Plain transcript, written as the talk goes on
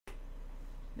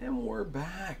And we're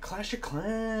back. Clash of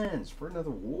Clans for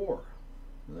another war.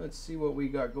 Let's see what we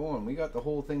got going. We got the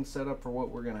whole thing set up for what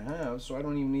we're going to have, so I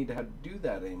don't even need to have to do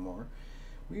that anymore.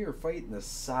 We are fighting the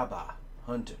Sabah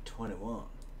Hunter21.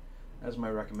 As my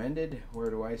recommended,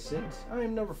 where do I sit? I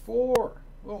am number 4.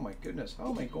 Oh my goodness, how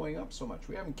am I going up so much?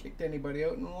 We haven't kicked anybody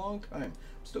out in a long time.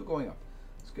 I'm still going up.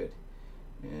 It's good.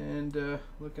 And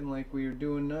looking like we are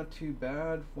doing not too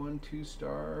bad. 1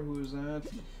 2-star. Who was that?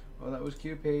 Oh, that was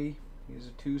QP. He's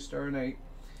a 2-star knight.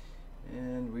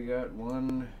 And we got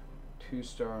 1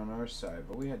 2-star on our side.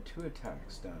 But we had 2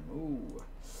 attacks done. Ooh.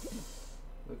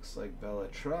 Looks like Bella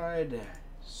tried.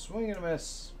 Swing and a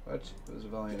miss. But it was a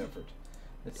valiant effort.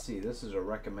 Let's see. This is a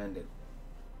recommended.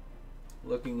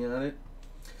 Looking at it.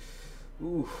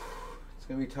 Ooh. It's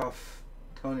going to be tough.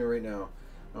 I'm telling you right now.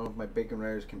 I don't know if my bacon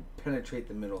riders can penetrate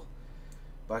the middle.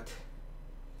 But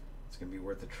it's going to be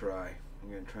worth a try. I'm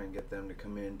going to try and get them to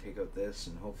come in, take out this,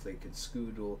 and hopefully they can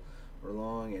scoodle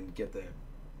along and get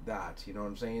that. You know what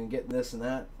I'm saying? Getting this and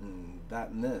that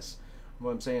and this.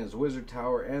 What I'm saying is the wizard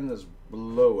tower and this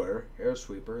blower, air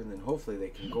sweeper, and then hopefully they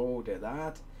can go to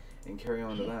that and carry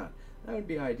on to that. That would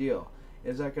be ideal.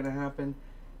 Is that going to happen?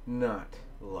 Not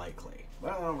likely.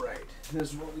 Alright,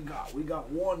 this is what we got. We got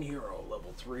 1 hero,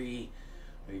 level 3.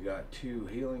 We got 2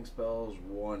 healing spells,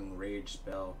 1 rage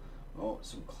spell. Oh,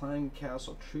 some Clan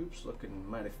Castle troops looking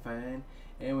mighty fine.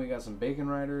 And we got some bacon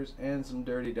riders and some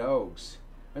dirty dogs.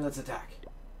 And let's attack.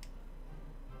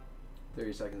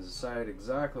 30 seconds aside,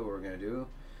 exactly what we're going to do.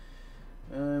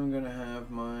 I'm going to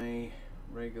have my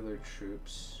regular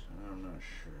troops. I'm not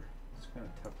sure. It's kind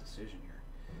of a tough decision here.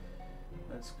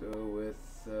 Let's go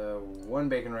with 1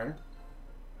 bacon rider.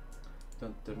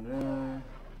 Dun, dun, dun.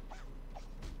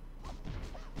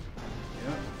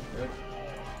 Yeah, good.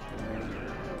 And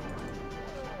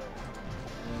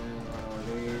one of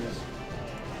these.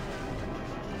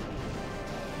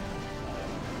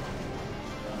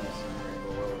 Go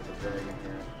well with the dragon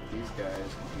here. These guys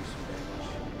can do some damage.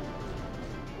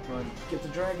 Come on, get the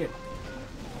dragon.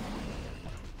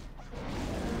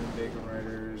 And bacon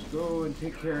riders, go and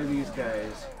take care of these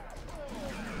guys.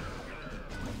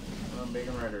 Come on,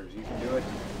 bacon riders, you can do it.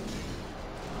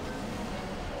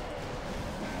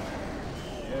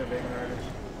 Yeah, bacon riders.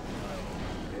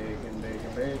 Bacon,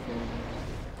 bacon, bacon.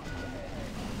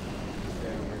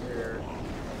 Stay over here.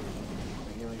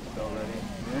 The healing spell ready.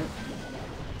 Yeah.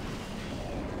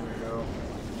 There we go.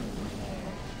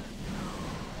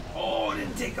 Oh, I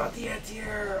didn't take out the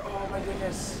anti-air. Oh my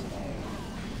goodness.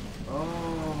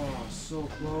 Oh, so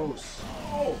close.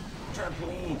 Oh,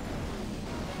 trampoline.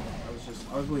 That was just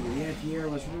ugly. The anti-air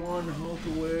was 1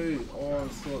 health away. Oh, I'm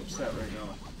so upset right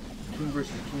now. King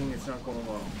versus king, it's not going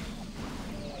well.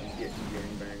 He's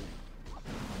getting banged.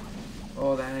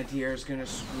 Oh, that anti-air is gonna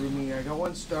screw me. I got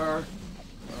 1 star.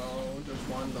 Oh, just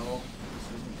 1 though.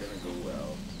 This isn't gonna go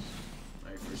well.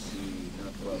 I foresee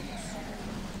not close.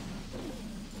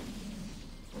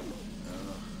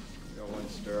 I got 1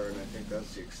 star, and I think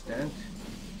that's the extent.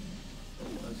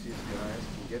 Unless these guys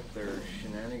can get their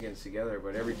shenanigans together,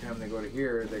 but every time they go to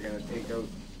here, they're gonna take out.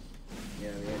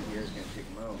 Yeah, the anti-air is gonna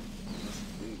take them out. This is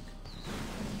weak.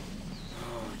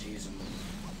 Oh, jeez.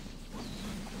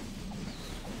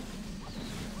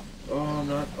 Oh, I'm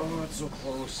not. Oh, it's so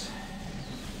close.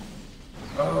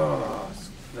 Oh, it's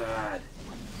bad.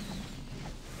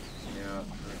 Yeah,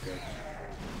 not good.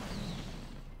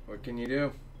 What can you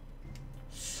do?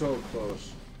 So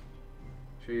close.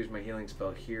 Should use my healing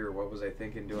spell here. What was I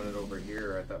thinking doing it over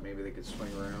here? I thought maybe they could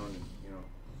swing around and, you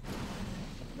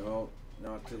know.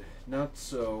 No, not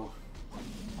so.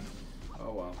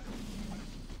 Oh well.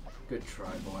 Good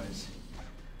try, boys.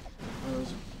 That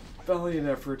was a valiant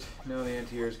effort. Now the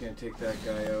anti-air is going to take that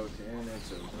guy out, and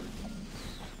it's over.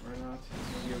 Or not.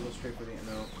 Maybe he'll go straight for the...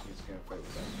 No, he's going to fight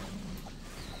with that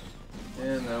guy.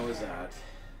 And that was that.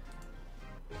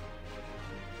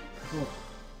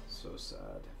 So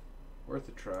sad. Worth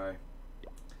a try.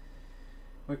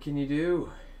 What can you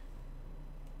do?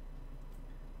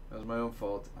 That was my own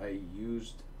fault. I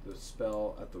used the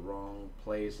spell at the wrong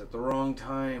place at the wrong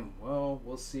time. Well,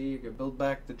 we'll see. You can build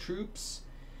back the troops,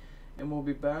 and we'll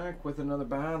be back with another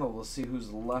battle. We'll see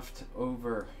who's left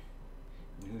over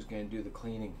and who's going to do the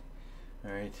cleaning.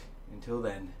 All right. Until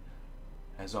then,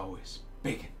 as always,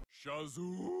 bacon.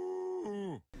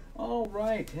 Shazoo! All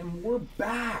right, and we're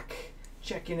back.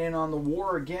 Checking in on the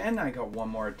war again. I got 1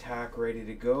 more attack ready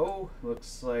to go.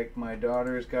 Looks like my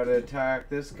daughter's got to attack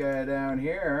this guy down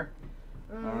here.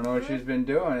 I don't know what she's been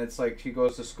doing. It's like she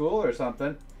goes to school or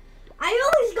something.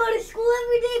 I always go to school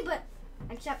every day, but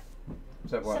except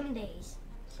what? some days.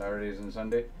 Saturdays and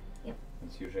Sunday? Yep.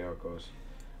 That's usually how it goes.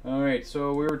 Alright,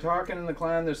 so we were talking in the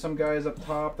clan. There's some guys up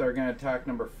top that are going to attack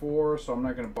number 4, so I'm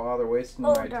not going to bother wasting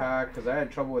my attack because I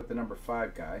had trouble with the number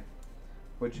 5 guy.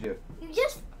 What'd you do? You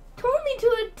just told me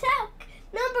to attack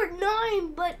number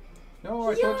 9, but no,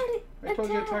 I told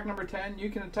you to attack number 10. You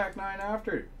can attack 9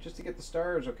 after, just to get the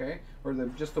stars, okay? Or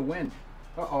just the win.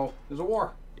 Uh-oh, there's a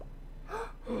war.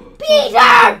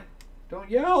 Peter! Don't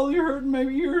yell, you're hurting my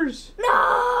ears.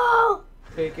 No!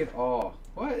 Take it all.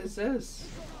 What is this?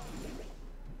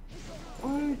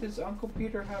 Why does Uncle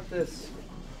Peter have this?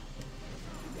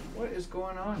 What is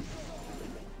going on?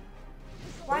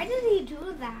 Why did he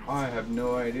do that? I have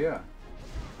no idea.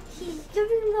 He's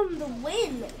giving them the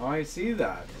win. Oh, I see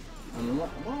that.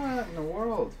 What in the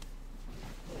world?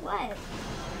 What?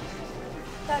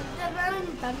 Dun, dun,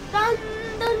 dun, dun, dun,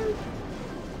 dun.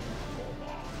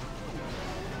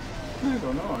 I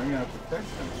don't know. I'm going to have to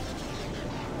text him.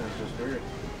 That's just weird.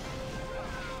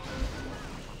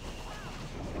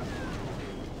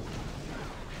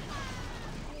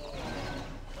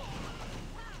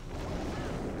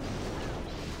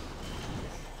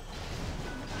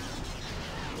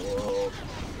 Whoa.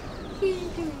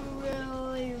 He's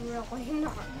really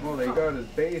not. Well, they got his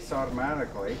base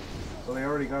automatically, so they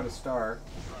already got a star.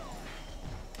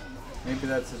 Maybe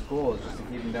that's his goal, is just to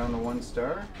keep him down to 1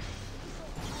 star.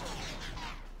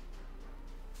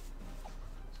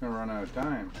 It's gonna run out of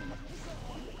time.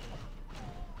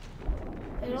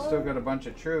 He's still got a bunch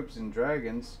of troops and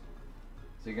dragons.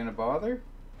 Is he gonna bother?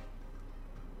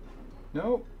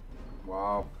 Nope.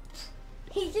 Wow.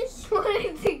 He just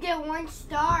wanted to get 1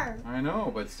 star. I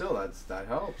know, but still, that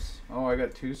helps. Oh, I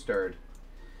got 2 starred.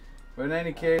 But in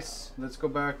any case, let's go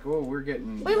back. Oh, we're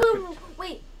getting.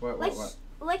 Wait. What?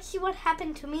 Let's see what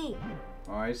happened to me.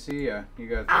 Oh, I see ya. You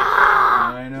got.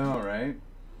 Ah! I know, right?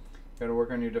 Got to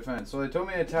work on your defense. So they told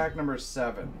me to attack number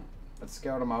 7. Let's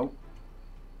scout them out.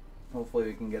 Hopefully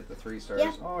we can get the 3 stars.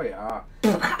 Yeah. Oh yeah.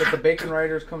 But the Bacon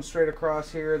Riders come straight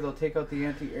across here. They'll take out the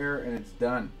anti-air and it's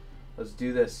done. Let's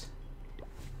do this.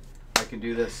 I can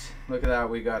do this. Look at that.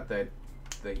 We got the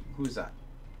who's that?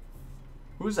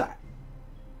 Who's that?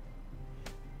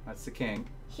 That's the king.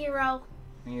 Hero.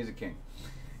 And he's a king.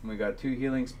 And we got 2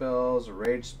 healing spells, a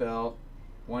rage spell,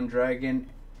 1 dragon,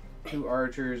 2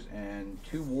 archers, and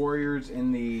 2 warriors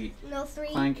in the 3.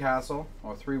 clan castle.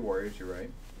 Oh, 3 warriors, you're right.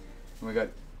 And we got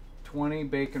 20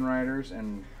 Bacon Riders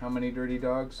and how many dirty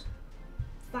dogs?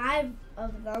 5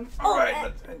 of them.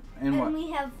 Alright, and what? And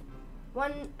we have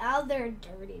 1 other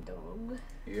dirty dog.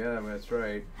 Yeah, that's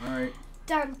right. Alright.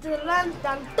 Dun dun dun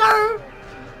dun dun!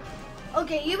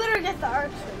 Okay, you better get the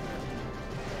archer.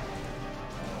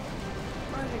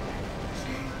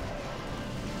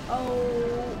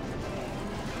 Oh,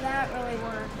 that really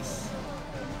works.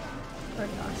 For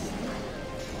us.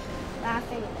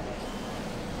 Laughing.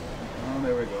 Oh,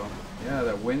 there we go. Yeah,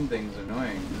 that wind thing's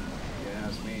annoying. If you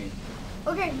ask me.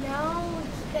 Okay, now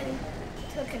it's getting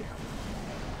taken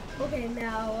out. Okay,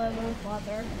 now I won't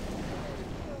bother.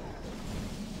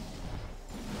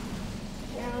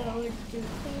 Now let's do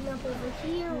cleanup over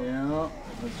here. Yeah,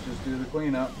 let's just do the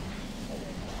cleanup.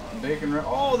 The Bacon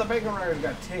Riders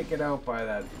got taken out by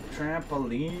that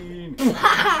trampoline.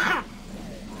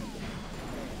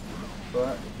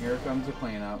 But here comes the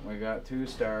cleanup. We got 2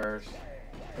 stars.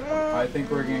 I think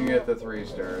we're gonna get the 3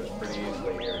 stars pretty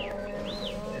easily here.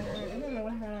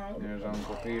 There's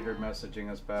Uncle Peter messaging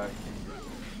us back.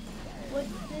 What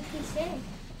did he say?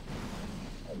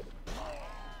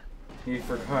 He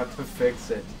forgot to fix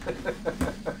it.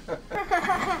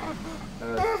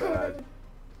 That's sad.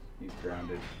 He's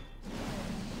grounded.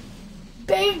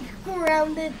 Big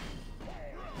grounded.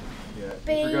 Yeah,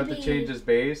 Baby. he forgot to change his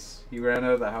base. He ran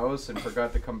out of the house and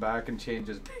forgot to come back and change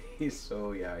his base.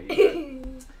 So yeah, he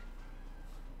did.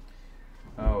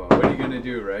 Oh, well, what are you gonna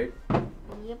do, right?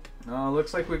 Yep. Oh,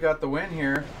 looks like we got the win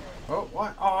here. Oh,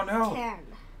 what? Oh no! 10,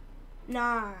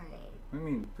 9. I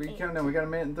mean, countdown. We got 1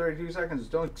 minute and 32 seconds.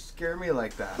 Don't scare me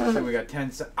like that. Saying we got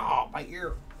 10 seconds. Oh, my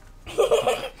ear.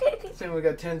 Saying we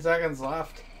got 10 seconds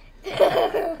left.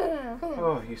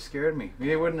 Oh, you scared me.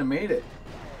 We wouldn't have made it.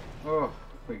 Oh,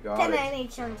 we got 10, it. 9,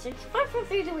 8, 7, 6, 5, 4,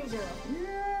 3, 2, 0.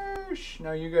 Yes.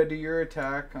 Now you gotta do your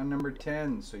attack on number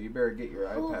 10. So you better get your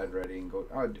iPad ready and go.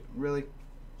 Oh, really?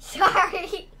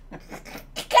 Sorry. I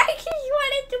just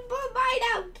wanted to pull mine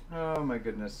out. Oh my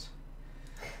goodness.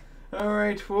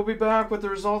 Alright, we'll be back with the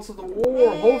results of the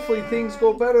war. Hopefully things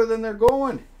go better than they're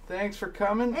going. Thanks for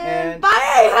coming and bye.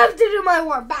 I have to do my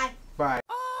war. Bye. Bye.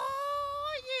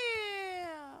 Oh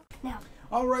yeah. Now.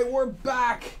 Alright, we're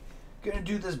back. Gonna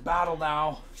do this battle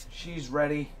now. She's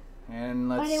ready. And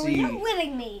let's see. Why are you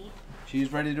letting me?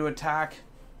 She's ready to attack.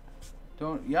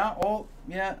 Yeah, oh,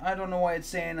 Yeah, I don't know why it's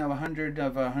saying 100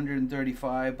 of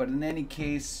 135, but in any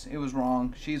case, it was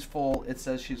wrong. She's full. It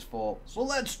says she's full. So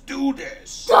let's do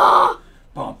this.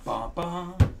 Bum, bum,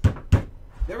 bum.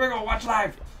 There we go. Watch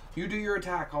live. You do your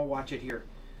attack. I'll watch it here.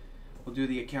 We'll do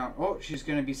the account. Oh, she's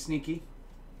going to be sneaky.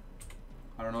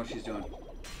 I don't know what she's doing.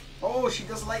 Oh, she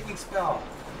does lightning spell.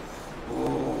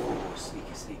 Oh,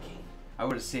 sneaky, sneaky. I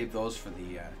would have saved those for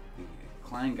the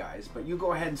Klein guys, but you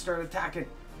go ahead and start attacking.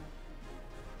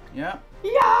 Yeah.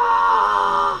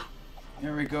 Yeah.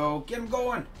 There we go. Get him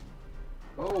going.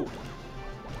 Oh.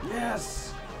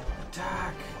 Yes.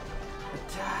 Attack.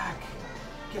 Attack.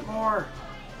 Get more.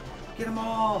 Get them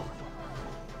all.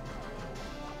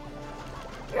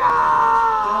 Don't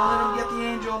let him get the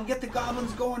angel and get the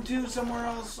goblins going too somewhere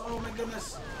else. Oh my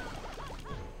goodness.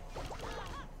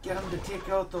 Get them to take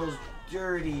out those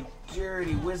dirty,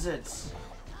 dirty wizards.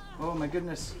 Oh my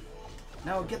goodness.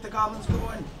 Now get the goblins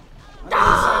going. On the other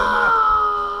side of the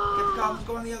map. Get the goblins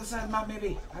going on the other side of the map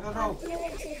maybe. I don't know.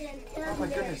 Oh my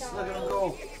goodness. Look at them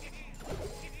go.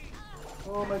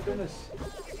 Oh my goodness.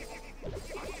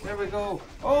 There we go.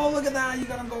 Oh, look at that. You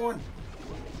got them going.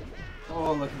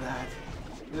 Oh, look at that.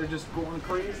 They're just going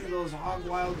crazy. Those hog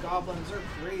wild goblins are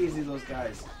crazy, those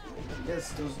guys.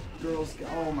 Yes, those girls.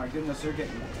 Oh my goodness, they're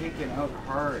getting taken out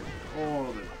hard.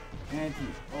 Oh, the anti.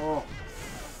 Oh.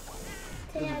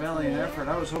 It was a valiant effort.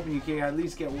 I was hoping you could at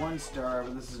least get 1 star,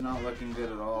 but this is not looking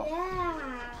good at all.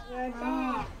 Yeah, you're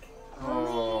back.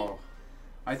 Oh.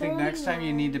 I think next time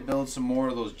you need to build some more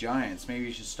of those giants. Maybe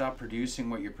you should stop producing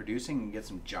what you're producing and get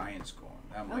some giants going.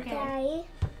 That might help.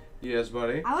 Yes,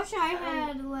 buddy? I wish I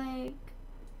had, like...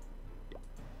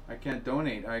 I can't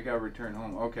donate. I gotta return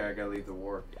home. Okay, I gotta leave the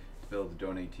war to be able to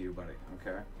donate to you, buddy.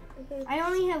 Okay. I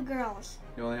only have girls.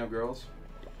 You only have girls?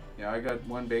 Yeah, I got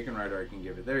 1 bacon rider I can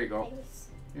give you. There you go. Thanks.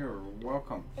 You're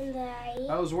welcome. And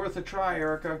That was worth a try,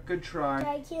 Erica. Good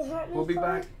try. We'll be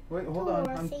back. Wait, hold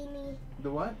on. The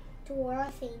what? The war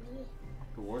thingy.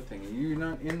 The war thingy. You're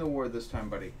not in the war this time,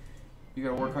 buddy. You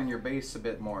gotta work on your base a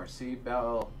bit more. See,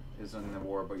 Belle is in the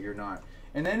war, but you're not.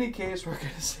 In any case, we're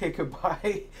gonna say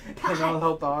goodbye, and I'll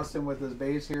help Austin with his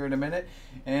base here in a minute,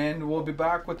 and we'll be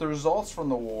back with the results from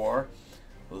the war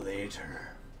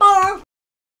later.